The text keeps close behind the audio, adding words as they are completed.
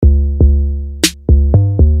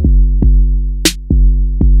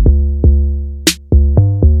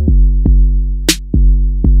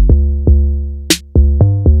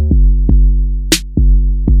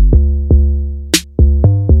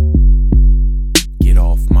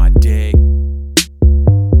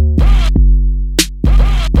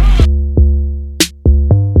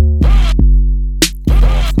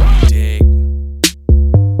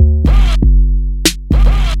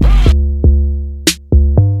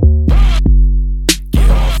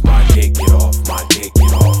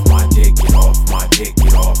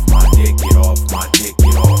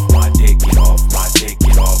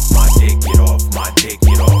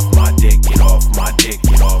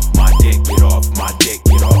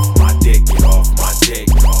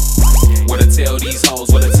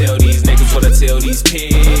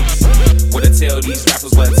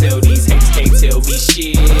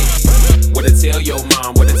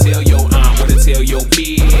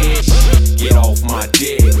bitch. Get off my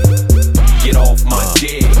dick. Get off my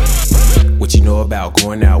dick. What you know about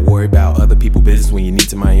going out, worry about other people's business when you need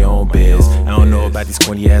to mind your own biz. I don't know about these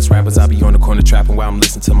corny ass rappers, I be on the corner trapping while I'm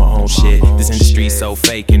listening to my own shit. This industry's so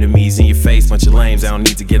fake, enemies in your face, bunch of lames I don't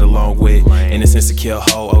need to get along with. And this insecure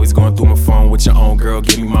hoe, always going through my phone with your own girl,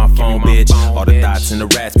 give me my phone, bitch. All the thoughts and the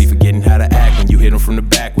rats be forgetting how to act when you hit them from the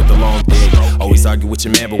back with the long dick. Always argue with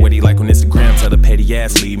your man, but what he like on Instagram, tell the petty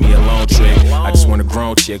ass, leave me alone trick. I just want a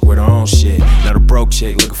grown chick with her own shit, not a broke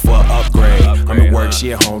chick looking for an upgrade. I'm at work,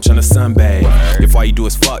 she at home tryna sunbathe. If all you do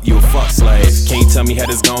is fuck, you a fuck slave. Can't you tell me how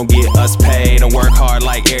this gon' get us paid? I work hard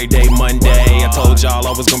like every day Monday. I told y'all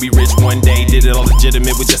I was gon' be rich one day. Did it all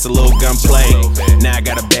legitimate with just a little gunplay. Now I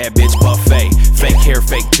got a bad bitch buffet. Fake hair,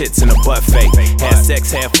 fake tits, and a butt fake. Had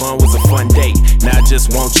sex, had fun, was a fun date. Now I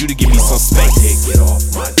just want you to give me some space. Get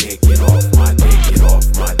off my dick, get off my dick, get off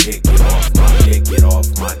my dick, get off my dick, get off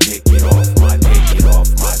my dick, get off my dick, get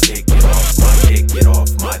off my dick, get off my dick, get off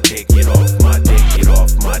my dick, get off my dick, get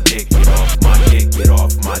off my dick, get off my dick, get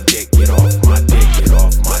off my dick, get off my dick, get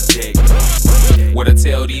off my dick. What I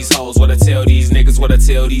tell these hoes, what I tell these niggas, what I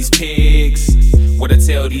tell these pigs, what I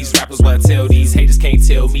tell these rappers, what I tell these haters can't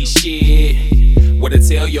tell me shit. What I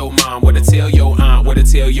tell your mom, what I tell your aunt, what I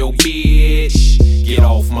tell your bitch. Get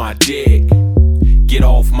off my dick, get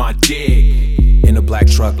off my dick. In a black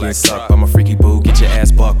truck, getting sucked by my freaky boo. Get your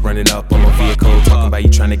ass buck running up on my vehicle. Talking about you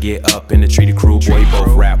trying to get up in the treaty crew. Boy, you both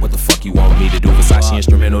rap, what the fuck you want me to do? Versace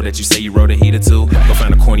instrumental that you say you wrote a heater to. Go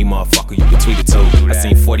find a corny motherfucker you can tweet it to. I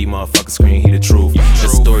seen 40 motherfuckers screaming, he the truth. That's a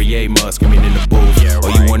story, yeah, mud screaming in the booth. Or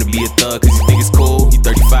you wanna be a thug cause you think it's cool. You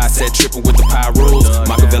 35, set tripping with the pie rules.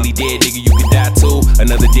 Machiavelli dead, nigga, you could die too.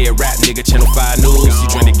 Another dead rap nigga, Channel 5 News. You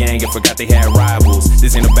joined the gang and forgot they had rivals.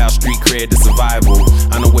 This ain't about street cred, it's survival.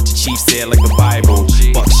 I know what your chief said like the Bible.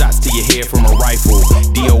 Buck shots to your head from a rifle.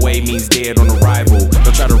 DOA means dead on arrival.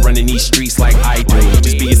 Don't try to run in these streets like I do.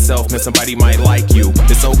 Just be yourself, man, somebody might like you.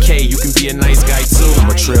 It's okay, you can be a nice guy too. I'm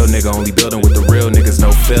a trail nigga, only building with the real niggas.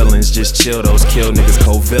 No feelings, just chill, those kill niggas,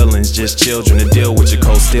 co-villains. Just children to deal with your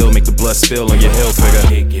cold steel. Make the blood spill on your hill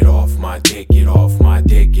figure. Get off my dick, get off my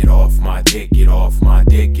dick, get off my dick, get off my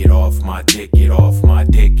dick, get off my dick, get off my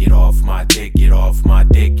dick, get off my dick, get off my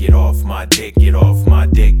dick, get off my dick, get off my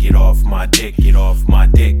dick, get off my dick, get off my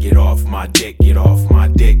dick, get off my dick, get off my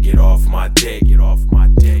dick, get off my dick, get off my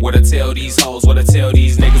dick. What I tell these hoes, what I tell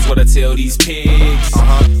these niggas, what I tell these pigs.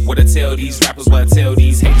 What I tell these rappers, what I tell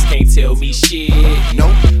these haters can't tell me shit.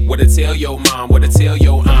 Nope. What I tell your mom, what I tell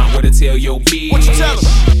your aunt, what I tell your bitch. What you tell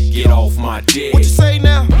them? Get off my dick. What you say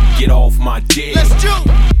now? Get off my dick. Let's do.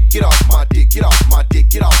 Get off